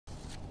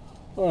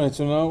Alright,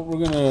 so now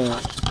we're gonna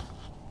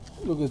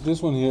look at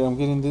this one here. I'm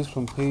getting this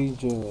from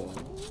page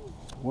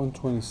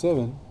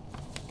 127.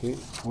 Okay,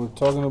 we're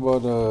talking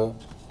about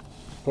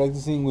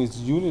practicing with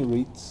unit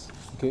rates.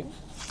 Okay,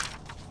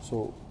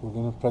 so we're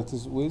gonna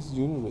practice with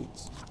unit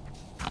rates.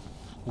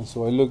 And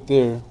so I look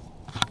there,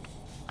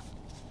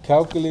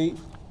 calculate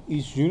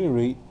each unit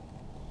rate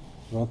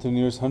down to the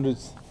nearest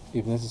hundredth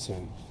if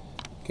necessary.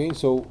 Okay,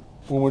 so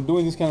when we're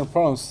doing these kind of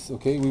problems,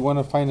 okay, we want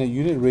to find a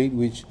unit rate,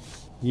 which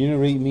unit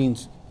rate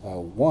means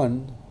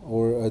 1,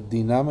 or a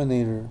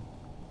denominator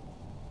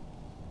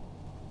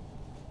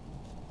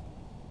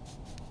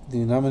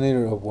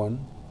of 1.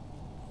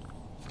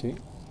 Okay,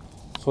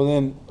 so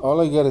then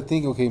all I got to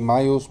think, okay,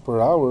 miles per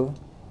hour,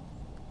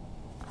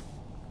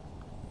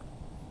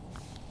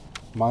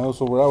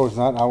 miles over hours,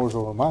 not hours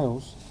over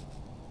miles.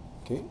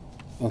 Okay,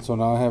 and so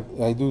now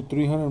I do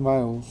 300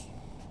 miles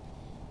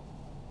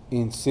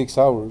in 6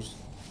 hours.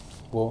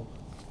 Well,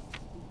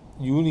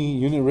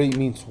 unit rate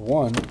means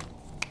 1,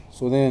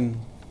 so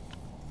then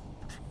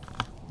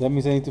that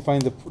means I need to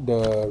find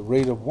the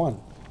rate of 1.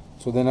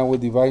 So then I would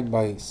divide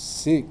by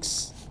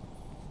 6.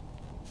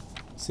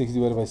 6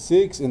 divided by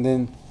 6, and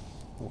then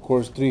of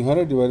course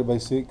 300 divided by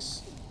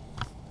 6.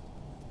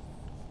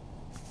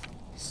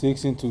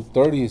 6 into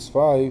 30 is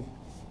 5,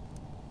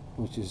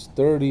 which is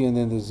 30, and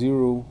then the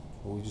 0,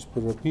 we just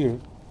put it up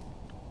here,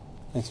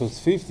 and so it's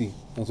 50.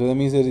 And so that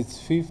means that it's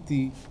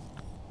 50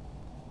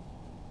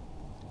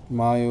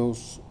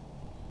 miles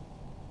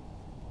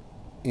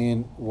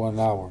in 1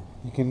 hour.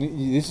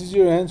 This is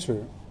your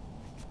answer,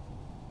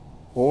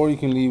 or you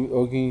can leave,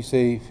 or can you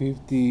say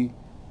 50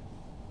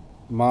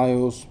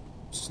 miles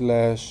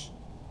slash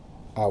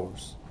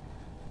hours.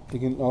 You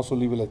can also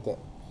leave it like that.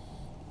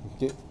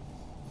 Okay,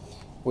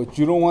 what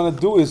you don't want to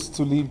do is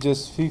to leave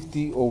just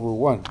 50 over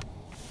 1.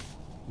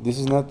 This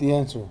is not the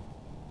answer.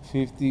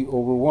 50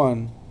 over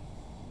 1,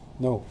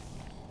 no,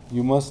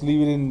 you must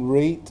leave it in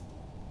rate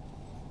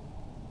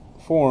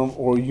form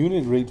or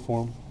unit rate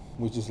form,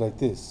 which is like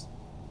this.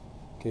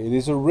 Okay, it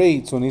is a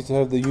rate, so it needs to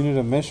have the unit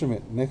of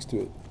measurement next to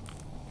it,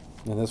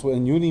 and that's what,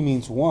 and unit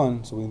means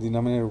 1, so in the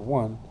denominator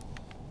 1.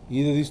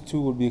 Either of these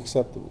two would be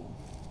acceptable.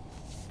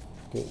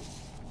 Okay,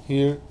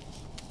 here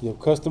you have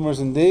customers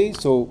in days,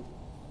 so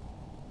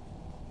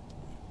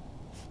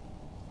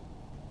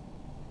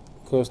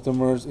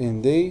customers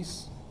in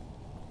days.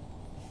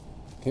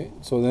 Okay,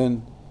 so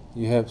then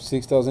you have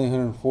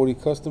 6,840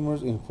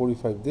 customers in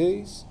 45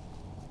 days.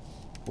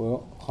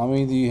 Well, how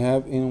many do you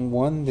have in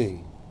 1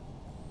 day?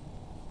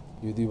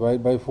 You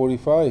divide by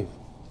 45.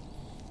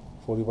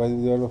 45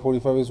 divided by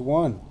 45 is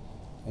 1.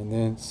 And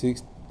then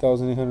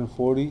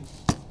 6,840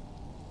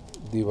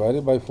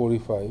 divided by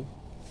 45.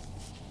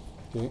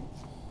 Okay.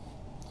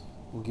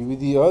 We'll give you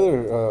the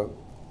other,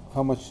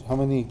 how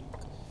many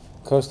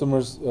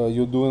customers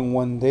you'll do in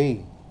 1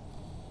 day.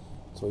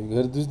 So you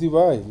gotta just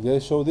divide. You gotta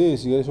show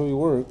this. You gotta show your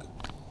work.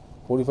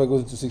 45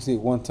 goes into 68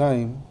 one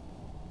time.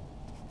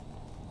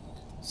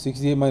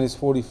 68 minus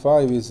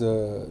 45 is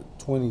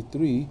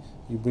 23.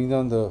 You bring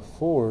down the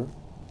 4.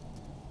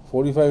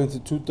 45 into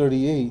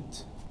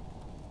 238.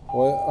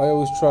 Well, I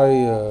always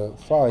try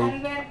 5.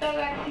 Alberto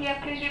Garcia,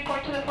 please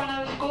report to the front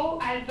of the school.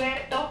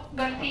 Alberto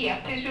Garcia,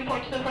 please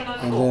report to the front of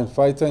the And school. then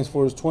 5 times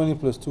 4 is 20,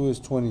 plus 2 is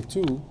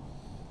 22.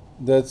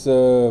 That's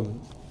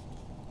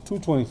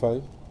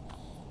 225.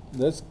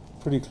 That's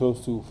pretty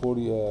close to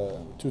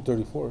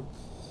 234.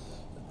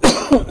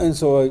 And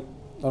so I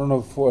don't know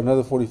if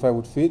another 45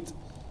 would fit.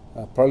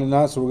 Probably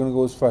not, so we're going to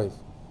go with 5.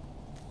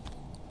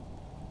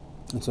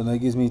 And so that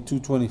gives me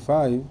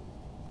 225.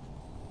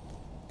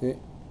 Okay,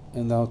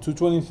 and now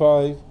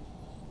 225,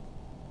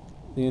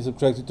 then you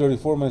subtract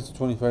 234 minus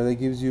 225. That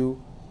gives you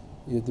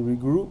have to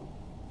regroup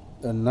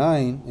a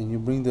 9, and you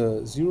bring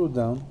the 0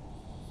 down.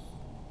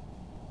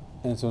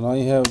 And so now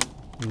you have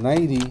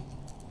 90.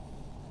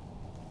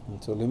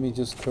 And so let me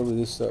just cover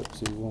this up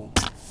so you won't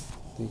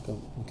think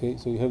I'm okay.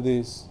 So you have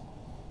this.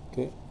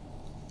 Okay.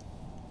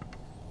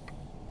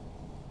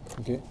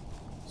 Okay.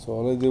 So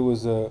all I did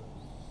was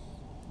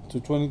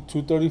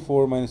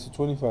 234 minus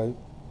 225.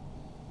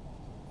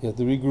 You have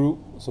to regroup,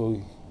 so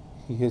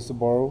he has to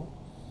borrow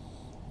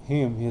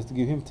him. He has to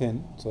give him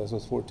 10, so that's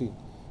what's 14.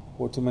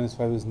 14 minus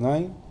 5 is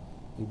 9.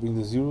 You bring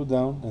the 0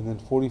 down, and then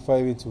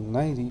 45 into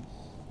 90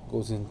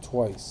 goes in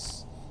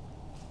twice.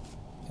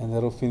 And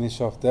that'll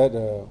finish off that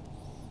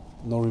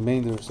no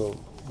remainder, so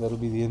that'll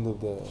be the end of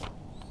the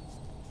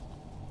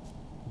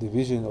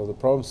division or the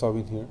problem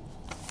solving here.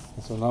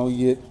 And so now we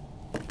get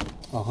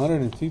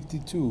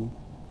 152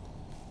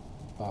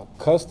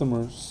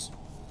 customers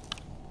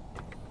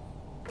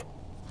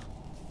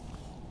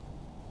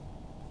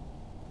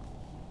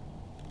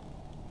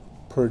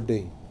per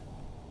day.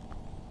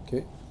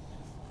 Okay.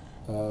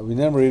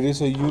 Remember, it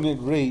is a unit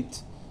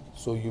rate,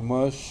 so you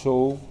must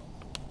show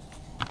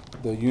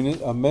the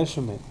unit of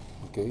measurement.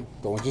 Okay.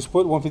 Don't just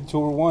put 152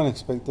 over 1.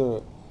 Expect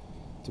to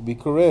be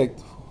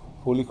correct,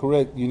 fully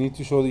correct. You need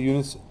to show the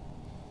units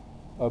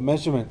of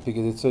measurement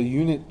because it's a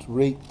unit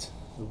rate.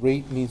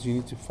 Rate means you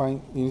need to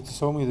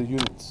show me the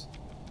units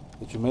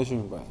that you're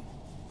measuring by.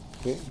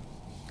 Okay.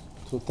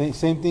 So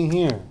same thing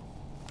here.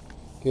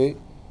 Okay,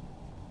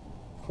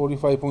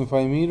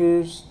 45.5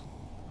 meters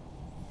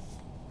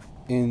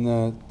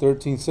in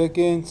 13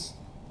 seconds.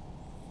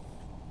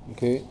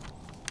 Okay,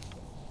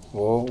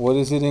 well, what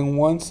is it in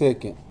 1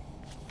 second?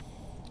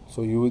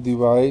 So you would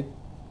divide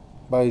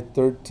by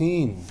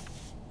 13.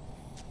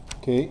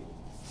 Okay,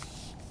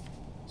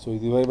 so you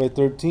divide by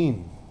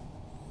 13.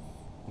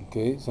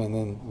 Okay, so and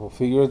then we'll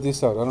figure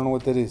this out. I don't know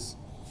what that is.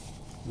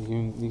 You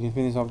can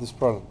finish off this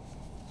problem.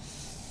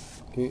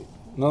 Okay,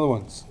 another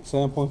one.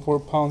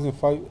 7.4 pounds and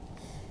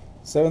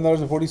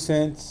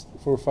 $7.40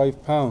 for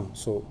 5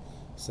 pounds. So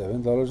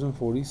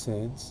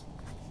 $7.40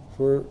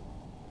 for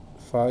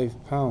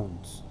 5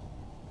 pounds.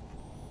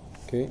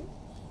 Okay,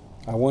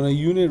 I want a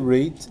unit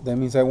rate. That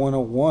means I want a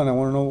 1. I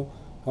want to know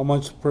how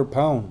much per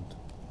pound.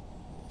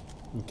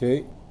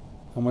 Okay,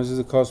 how much does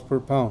it cost per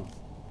pound?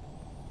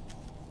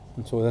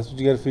 And so that's what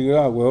you got to figure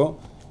out. Well,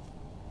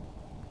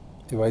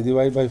 if I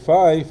divide by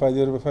 5, 5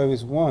 divided by 5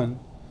 is 1.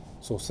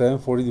 So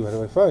 740 divided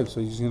by 5. So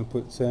you're just going to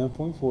put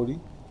 7.40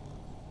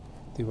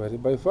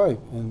 divided by 5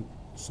 and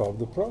solve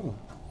the problem.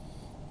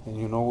 And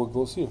you know what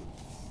goes here.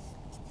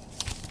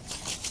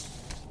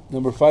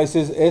 Number 5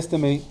 says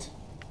estimate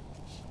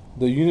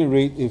the unit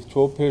rate if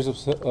 12 pairs of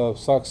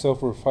socks sell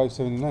for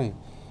 $5.79.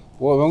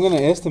 Well, if I'm going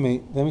to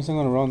estimate, that means I'm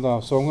going to round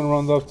off. So I'm going to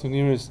round off to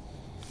nearest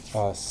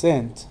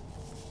cent.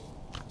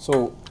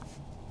 So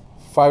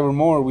 5 or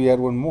more, we add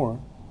 1 more.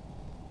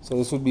 So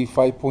this would be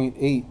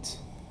 5.8.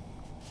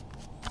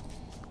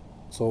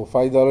 So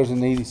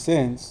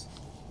 $5.80.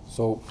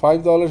 So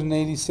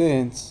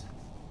 $5.80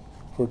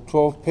 for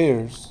 12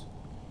 pairs.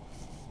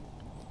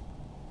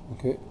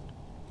 Okay,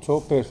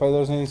 12 pairs,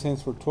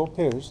 $5.80 for 12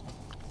 pairs.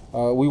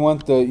 We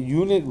want the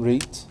unit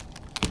rate.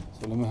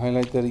 So let me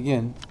highlight that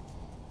again.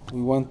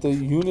 We want the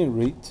unit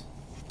rate.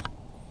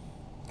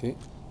 Okay,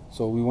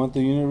 so we want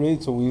the unit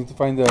rate. So we need to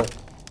find out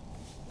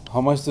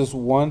how much does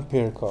 1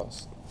 pair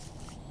cost.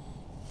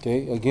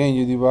 Okay, again,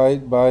 you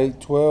divide by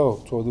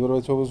 12. 12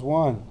 divided by 12 is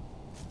 1.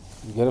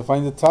 You got to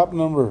find the top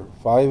number.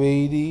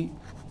 580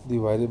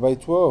 divided by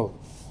 12.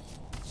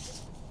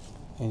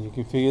 And you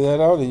can figure that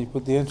out and you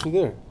put the answer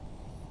there.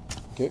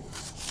 Okay.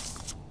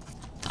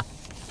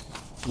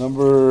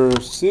 Number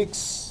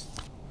 6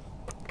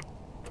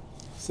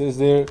 says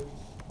there,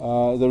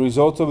 the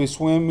results of a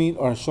swim meet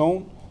are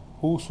shown.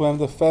 Who swam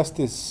the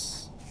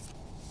fastest?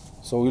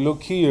 So we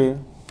look here.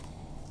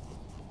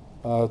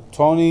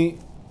 Tony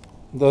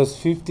does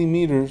 50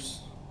 meters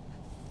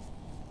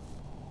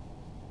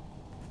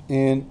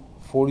in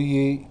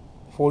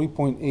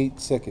 40.8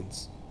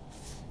 seconds.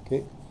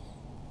 Okay.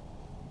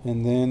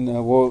 And then,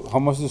 well, how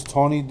much does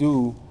Tony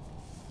do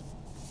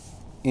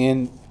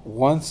in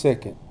 1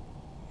 second?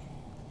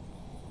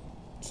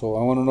 So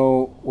I want to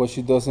know what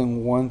she does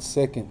in 1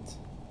 second.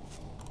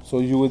 So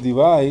you would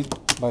divide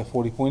by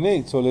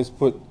 40.8. So let's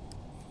put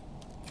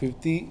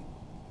 50.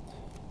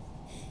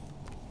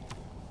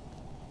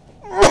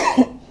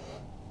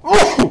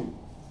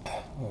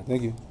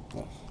 Thank you.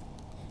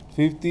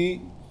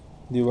 50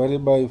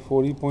 divided by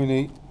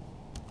 40.8.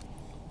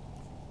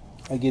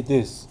 I get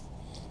this.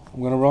 I'm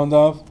going to round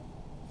off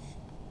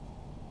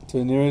to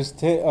the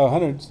nearest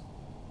hundreds.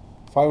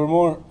 5 or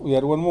more, we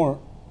add 1 more.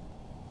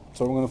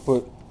 So we're going to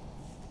put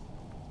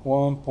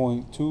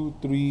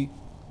 1.23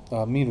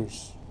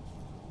 meters.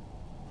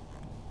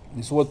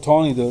 This is what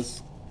Tony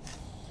does.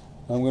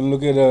 I'm going to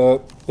look at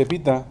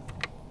Pepita.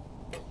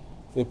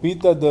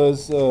 Pepita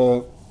does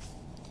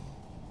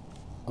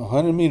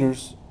 100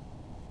 meters.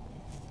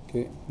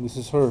 Okay, this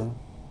is her.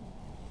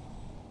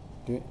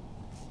 Okay,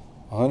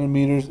 100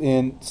 meters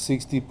in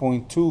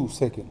 60.2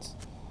 seconds.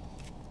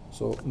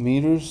 So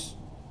meters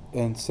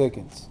and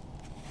seconds.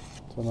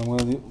 So now I'm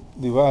going to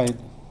divide.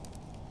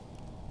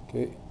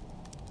 Okay,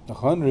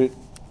 100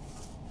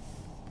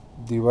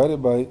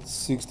 divided by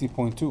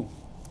 60.2.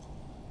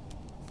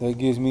 That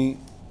gives me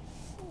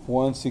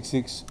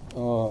 166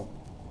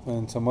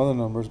 and some other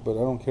numbers, but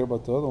I don't care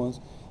about the other ones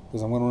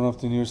because I'm going to run off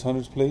to the nearest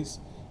hundreds place.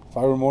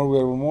 5 or more, we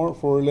add 1 more.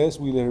 4 or less,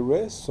 we let it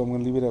rest. So I'm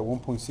going to leave it at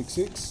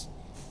 1.66.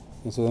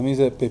 And so that means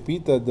that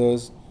Pepita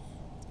does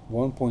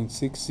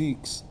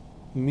 1.66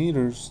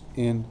 meters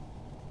in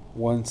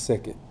 1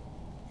 second.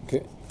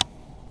 Okay.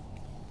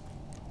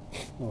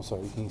 Oh,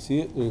 sorry, can you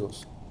see it? There it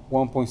goes.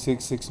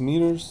 1.66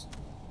 meters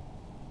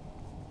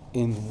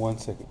in 1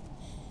 second.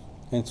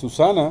 And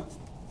Susana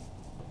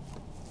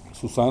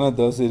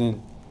does it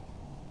in,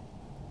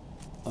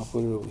 I'll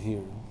put it over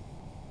here.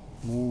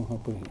 No, I'll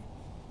put it here.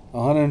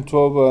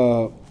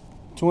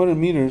 200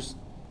 meters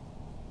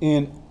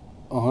in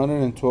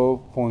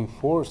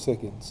 112.4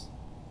 seconds.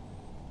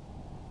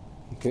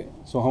 Okay,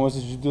 so how much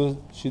did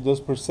she does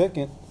per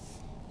second?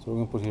 So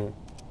we're going to put here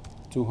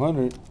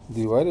 200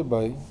 divided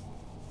by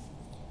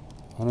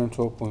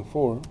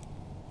 112.4.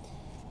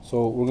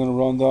 So we're going to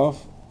round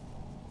off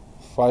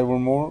 5 or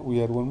more,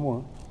 we add 1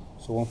 more.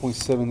 So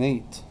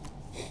 1.78.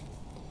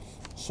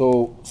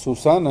 So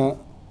Susana,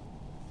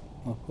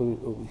 I'll put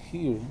it over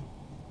here,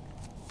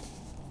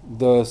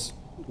 does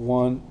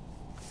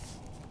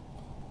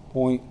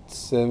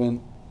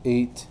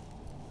 1.78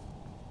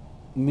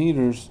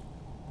 meters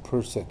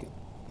per second.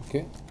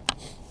 Okay?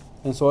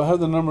 And so I have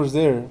the numbers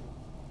there.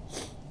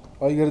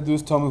 All you gotta do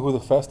is tell me who the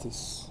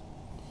fastest.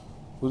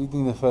 Who do you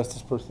think the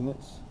fastest person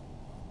is?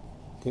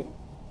 Okay?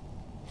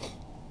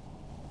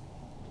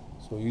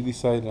 So you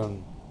decide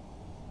on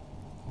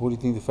who do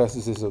you think the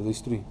fastest is of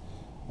these three.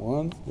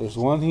 There's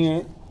one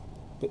here.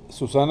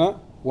 Susana,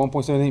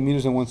 1.78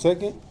 meters in 1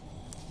 second.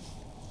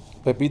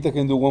 Pepita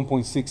can do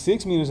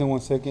 1.66 meters in 1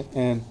 second,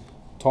 and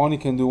Tony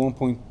can do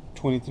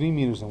 1.23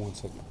 meters in 1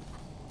 second.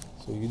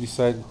 So you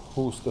decide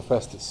who's the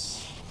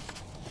fastest.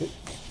 Okay.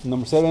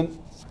 Number 7,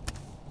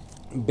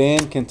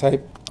 Ben can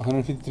type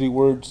 153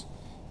 words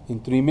in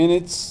 3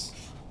 minutes.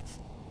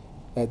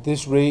 At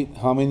this rate,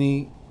 how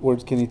many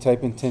words can he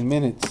type in 10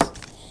 minutes?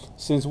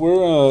 Since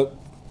we're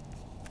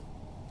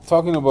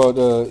talking about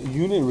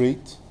unit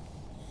rate,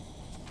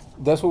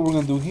 that's what we're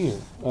going to do here.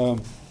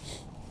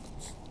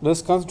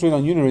 Let's concentrate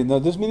on unit rate. Now,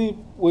 there's many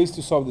ways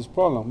to solve this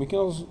problem. We can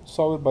also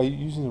solve it by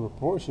using a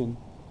proportion,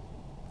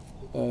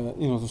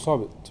 to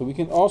solve it. So we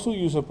can also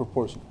use a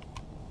proportion.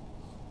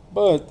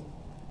 But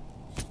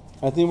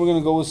I think we're going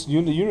to go with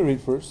unit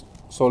rate first.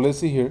 So let's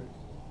see here.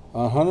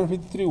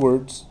 153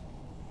 words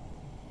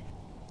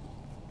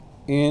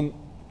in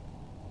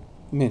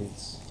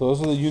minutes. So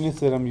those are the units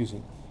that I'm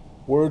using.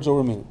 Words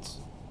over minutes.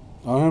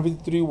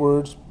 153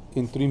 words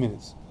in 3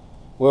 minutes.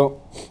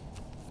 Well,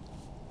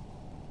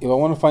 if I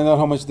want to find out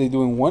how much they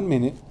do in 1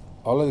 minute,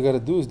 all I got to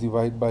do is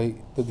divide by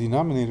the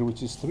denominator,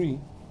 which is 3.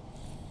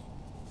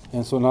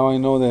 And so now I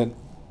know that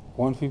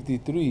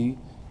 153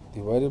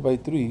 divided by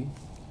 3,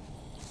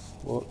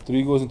 well,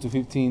 3 goes into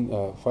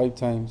 15 5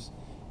 times,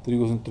 3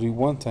 goes into 3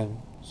 1 time,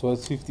 so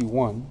that's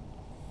 51.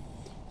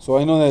 So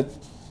I know that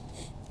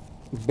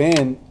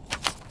Ben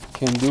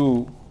can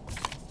do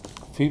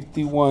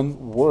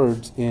 51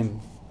 words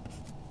in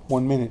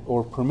 1 minute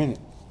or per minute.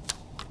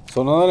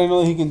 So now that I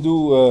know that he can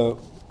do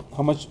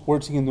how much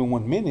words he can do in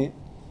 1 minute,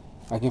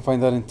 I can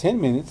find out in 10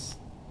 minutes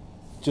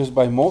just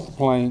by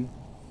multiplying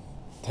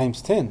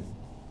times 10.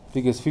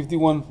 Because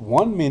 51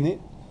 1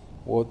 minute,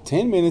 well,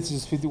 10 minutes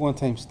is 51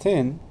 times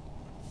 10,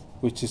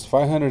 which is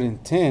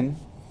 510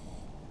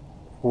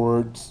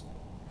 words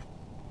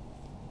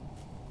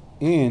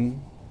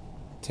in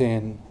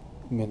 10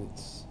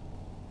 minutes.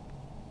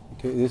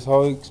 Okay, this is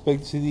how I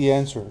expect to see the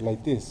answer,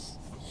 like this,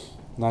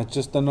 not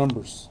just the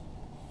numbers.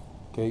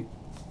 Okay,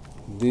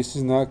 this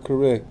is not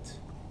correct.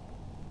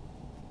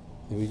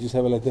 If we just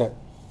have it like that,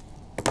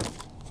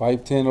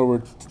 510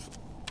 over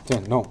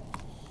 10, no.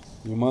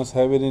 You must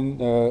have it in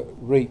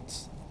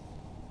rates.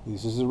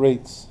 This is the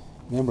rates.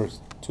 Remember,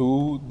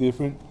 two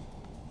different,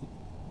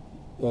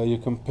 you're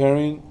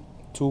comparing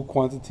two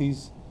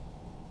quantities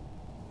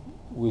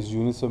with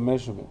units of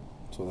measurement.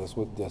 So that's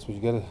what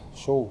you gotta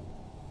show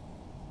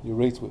your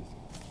rates with.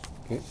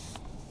 Okay.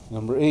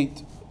 Number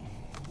 8.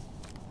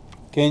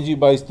 Kenji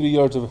buys 3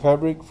 yards of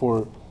fabric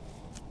for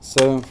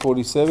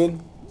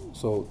 $7.47.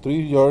 So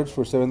 3 yards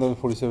for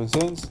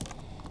 $7.47.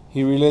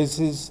 He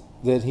realizes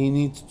that he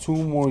needs 2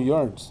 more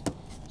yards.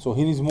 So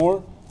he needs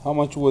more. How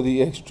much will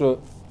the extra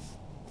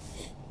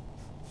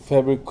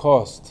fabric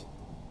cost?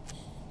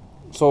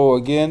 So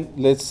again,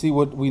 let's see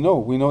what we know.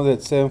 We know that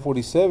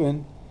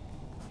 $7.47,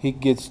 he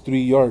gets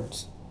 3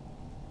 yards.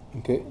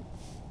 Okay.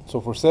 So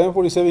for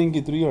 $7.47, he can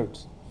get 3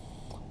 yards.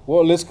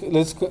 Well, let's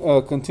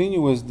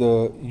continue with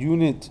the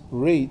unit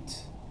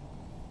rate.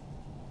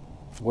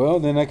 Well,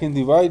 then I can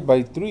divide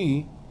by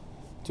 3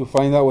 to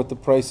find out what the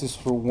price is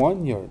for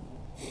 1 yard.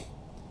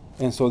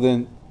 And so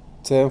then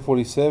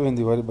 747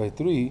 divided by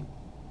 3,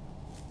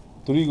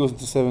 3 goes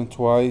into 7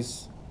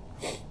 twice.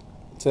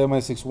 7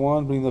 minus 6,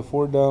 1, bring the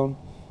 4 down.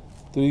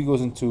 3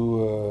 goes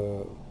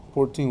into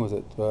 14, was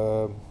it?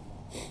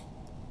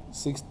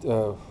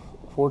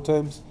 4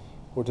 times.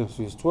 4 times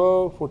 3 is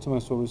 12. 4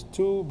 times 12 is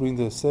 2. Bring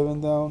the 7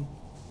 down.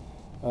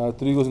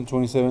 3 goes into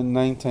 27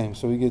 9 times.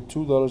 So we get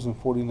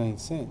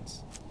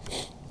 $2.49.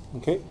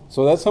 Okay,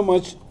 so that's how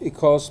much it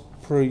costs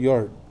per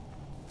yard.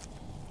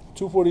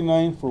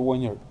 $2.49 for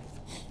 1 yard.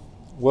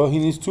 Well, he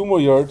needs 2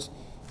 more yards,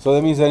 so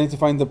that means I need to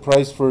find the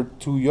price for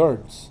 2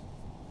 yards.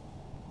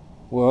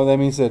 Well, that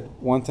means that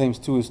 1 times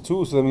 2 is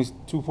 2, so that means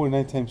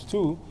 2.9 times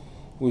 2,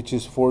 which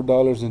is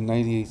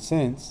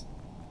 $4.98.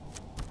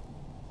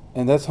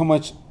 And that's how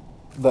much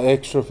the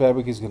extra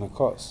fabric is going to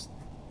cost.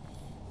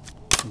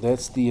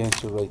 That's the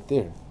answer right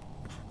there.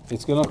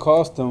 It's going to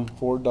cost them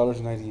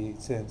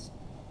 $4.98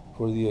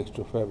 for the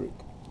extra fabric.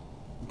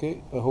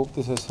 Okay, I hope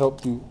this has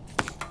helped you,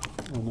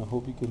 and I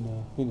hope you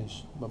can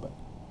finish. Bye-bye.